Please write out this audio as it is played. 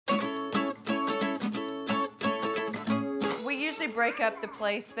usually break up the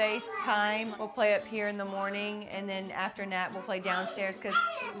play space time. We'll play up here in the morning, and then after nap, we'll play downstairs because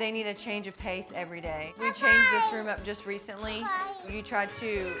they need a change of pace every day. We changed this room up just recently. You try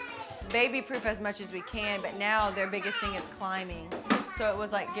to baby-proof as much as we can, but now their biggest thing is climbing. So it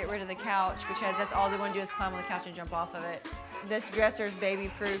was like, get rid of the couch because that's all they want to do is climb on the couch and jump off of it. This dresser is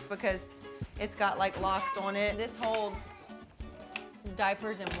baby-proof because it's got like locks on it. This holds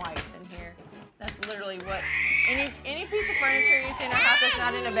diapers and wipes in here. That's literally what, any piece of furniture you see in our house that's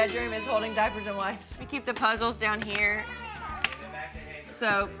not in a bedroom is holding diapers and wipes. We keep the puzzles down here.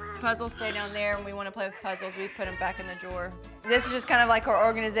 So puzzles stay down there. When we want to play with puzzles, we put them back in the drawer. This is just kind of like our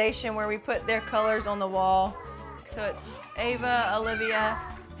organization where we put their colors on the wall. So it's Ava, Olivia,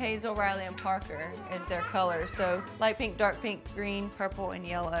 Hazel, Riley, and Parker is their colors. So light pink, dark pink, green, purple, and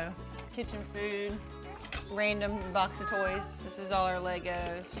yellow. Kitchen food, random box of toys. This is all our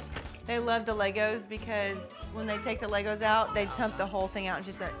Legos. They love the Legos because when they take the Legos out, they dump the whole thing out. It's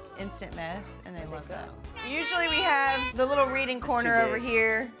just an instant mess, and they love that. Usually we have the little reading corner over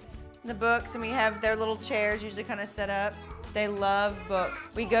here, the books, and we have their little chairs usually kind of set up. They love books.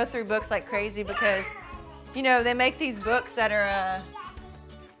 We go through books like crazy because, you know, they make these books that are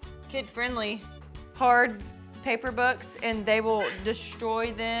kid-friendly, hard paper books, and they will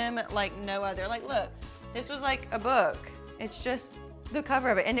destroy them like no other. Like, look, this was like a book. It's just the cover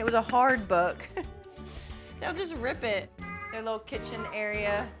of it, and it was a hard book. They'll just rip it. Their little kitchen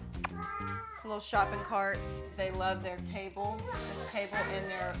area, little shopping carts. They love their table, this table and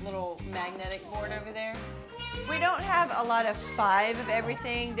their little magnetic board over there. We don't have a lot of 5 of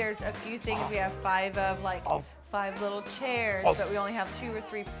everything. There's a few things we have 5 of, like 5 little chairs, but we only have 2 or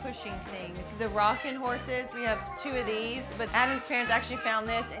 3 pushing things. The rocking horses, we have 2 of these, but Adam's parents actually found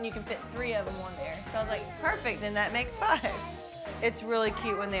this, and you can fit 3 of them on there. So I was like, perfect, then that makes 5. It's really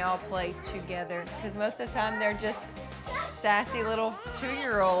cute when they all play together, because most of the time they're just sassy little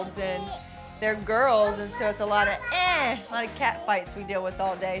 2-year-olds, and they're girls, and so it's a lot of cat fights we deal with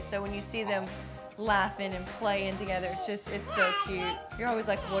all day. So when you see them laughing and playing together, it's so cute. You're always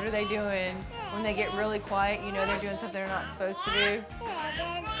like, what are they doing? When they get really quiet, you know they're doing something they're not supposed to do.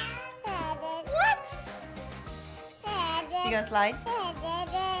 What? You gonna slide?